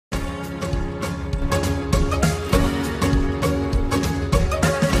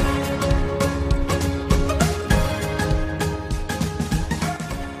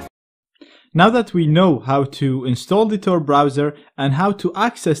Now that we know how to install the Tor browser and how to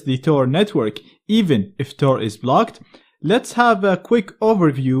access the Tor network even if Tor is blocked, let's have a quick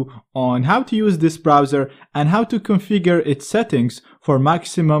overview on how to use this browser and how to configure its settings for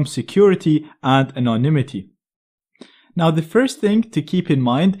maximum security and anonymity. Now, the first thing to keep in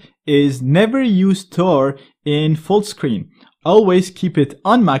mind is never use Tor in full screen. Always keep it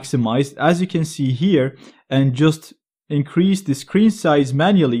unmaximized, as you can see here, and just increase the screen size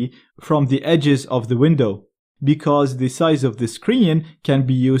manually from the edges of the window, because the size of the screen can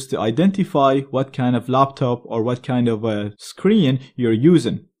be used to identify what kind of laptop or what kind of a screen you're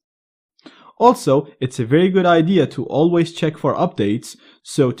using. Also, it's a very good idea to always check for updates.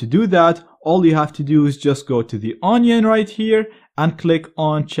 So to do that, all you have to do is just go to the onion right here and click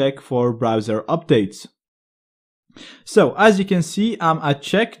on check for browser updates. So as you can see, I'm at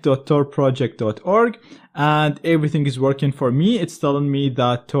check.torproject.org and everything is working for me. It's telling me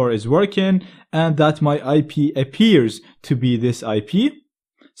that Tor is working and that my IP appears to be this IP.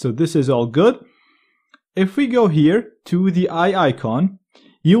 So this is all good. If we go here to the eye icon,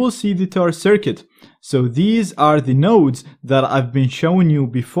 you will see the Tor circuit. So these are the nodes that I've been showing you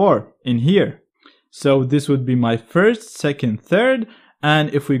before in here. So this would be my first, second, third.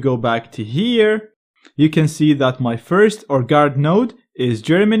 And if we go back to here, you can see that my first or guard node is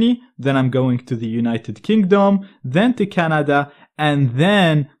Germany. Then I'm going to the United Kingdom, then to Canada, and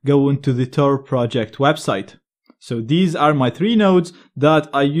then going to the Tor project website. So these are my 3 nodes that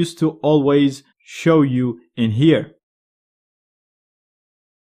I used to always show you in here.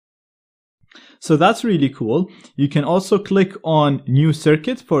 So that's really cool. You can also click on new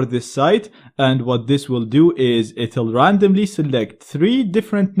circuit for this site, and what this will do is it'll randomly select 3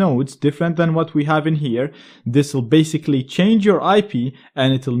 different nodes, different than what we have in here. This will basically change your IP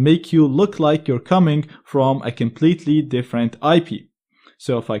and it'll make you look like you're coming from a completely different IP.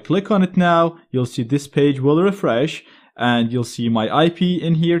 So if I click on it now, you'll see this page will refresh and you'll see my IP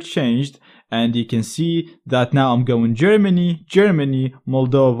in here changed. And you can see that now I'm going Germany,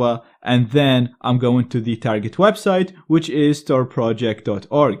 Moldova, and then I'm going to the target website, which is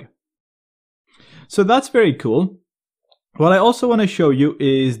torproject.org. So that's very cool. What I also want to show you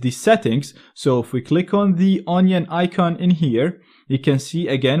is the settings. So if we click on the onion icon in here, you can see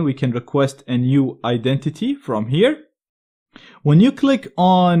again, we can request a new identity from here. When you click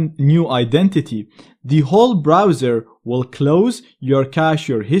on new identity, the whole browser will close, your cache,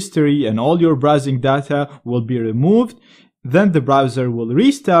 your history, and all your browsing data will be removed. Then the browser will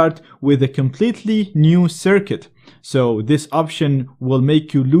restart with a completely new circuit. So this option will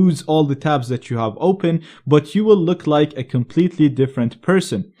make you lose all the tabs that you have open, but you will look like a completely different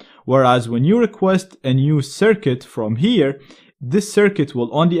person. Whereas when you request a new circuit from here, this circuit will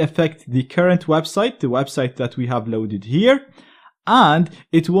only affect the current website, the website that we have loaded here, and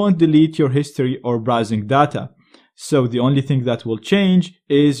it won't delete your history or browsing data. So the only thing that will change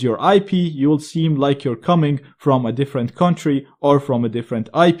is your IP. You will seem like you're coming from a different country or from a different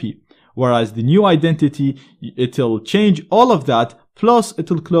IP. Whereas the new identity, it'll change all of that, plus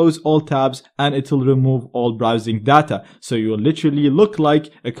it'll close all tabs and it'll remove all browsing data. So you'll literally look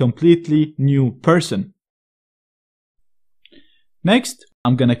like a completely new person. Next,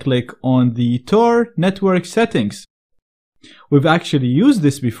 I'm gonna click on the Tor network settings. We've actually used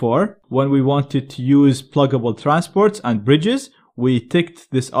this before. When we wanted to use pluggable transports and bridges, we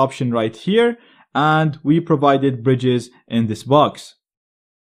ticked this option right here and we provided bridges in this box.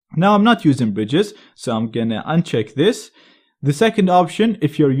 Now I'm not using bridges, so I'm gonna uncheck this. The second option,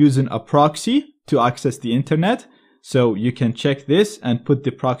 if you're using a proxy to access the internet, so you can check this and put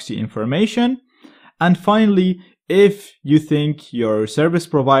the proxy information. And finally, if you think your service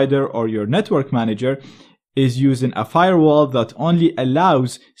provider or your network manager is using a firewall that only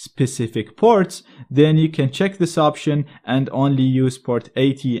allows specific ports, then you can check this option and only use port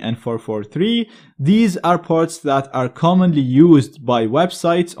 80 and 443. These are ports that are commonly used by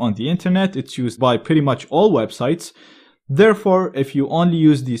websites on the internet. It's used by pretty much all websites. Therefore, if you only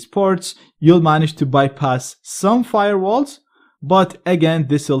use these ports, you'll manage to bypass some firewalls, but again,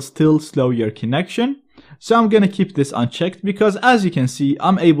 this will still slow your connection. So I'm gonna keep this unchecked because, as you can see,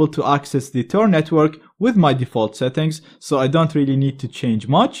 I'm able to access the Tor network with my default settings, so I don't really need to change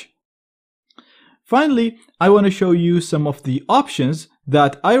much. Finally, I want to show you some of the options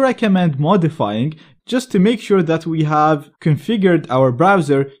that I recommend modifying just to make sure that we have configured our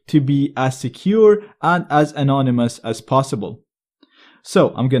browser to be as secure and as anonymous as possible.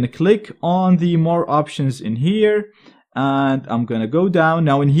 So I'm gonna click on the more options in here, and I'm gonna go down.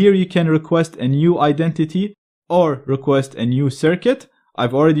 Now in here you can request a new identity or request a new circuit.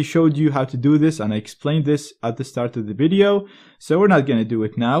 I've already showed you how to do this and I explained this at the start of the video, so we're not gonna do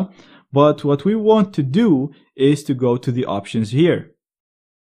it now. but what we want to do is to go to the options here.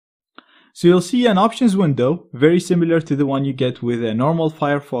 So you'll see an options window, very similar to the one you get with a normal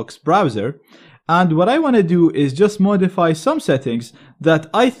Firefox browser. And what I want to do is just modify some settings that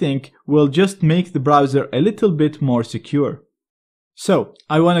I think will just make the browser a little bit more secure. So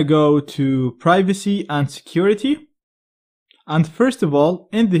I want to go to privacy and security. And first of all,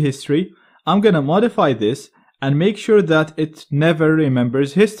 in the history, I'm going to modify this and make sure that it never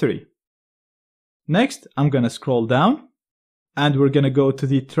remembers history. Next, I'm going to scroll down and we're going to go to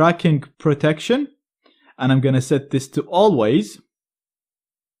the tracking protection and I'm going to set this to always.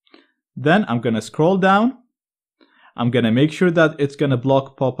 Then I'm going to scroll down. I'm going to make sure that it's going to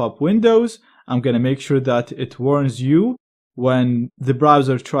block pop-up windows. I'm going to make sure that it warns you when the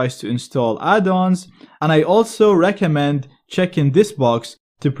browser tries to install add-ons. And I also recommend checking this box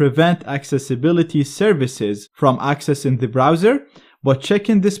to prevent accessibility services from accessing the browser. But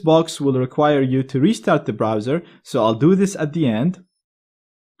checking this box will require you to restart the browser. So I'll do this at the end.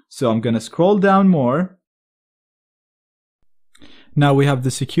 So I'm going to scroll down more. Now we have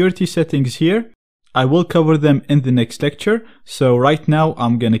the security settings here. I will cover them in the next lecture. So right now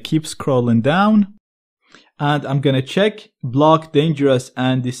I'm going to keep scrolling down and I'm going to check block dangerous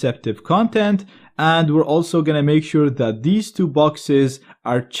and deceptive content. And we're also going to make sure that these two boxes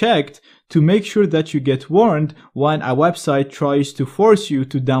are checked to make sure that you get warned when a website tries to force you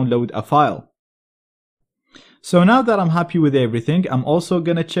to download a file. So now that I'm happy with everything, I'm also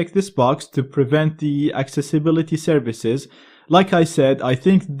going to check this box to prevent the accessibility services. Like I said, I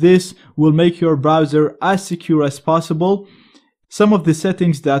think this will make your browser as secure as possible. Some of the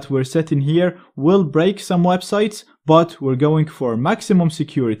settings that we're setting here will break some websites, but we're going for maximum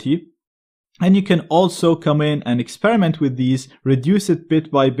security. And you can also come in and experiment with these, reduce it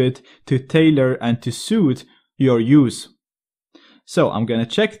bit by bit to tailor and to suit your use. So I'm going to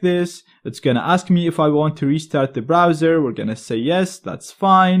check this. It's going to ask me if I want to restart the browser. We're going to say yes, that's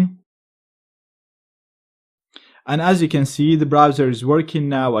fine. And as you can see, the browser is working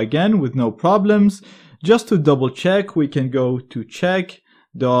now again with no problems. Just to double check, we can go to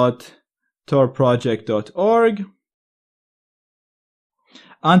check.torproject.org.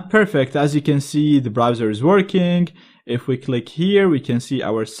 And perfect, as you can see, the browser is working. If we click here, we can see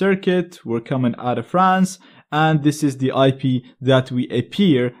our circuit. We're coming out of France, and this is the IP that we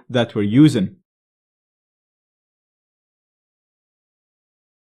appear that we're using.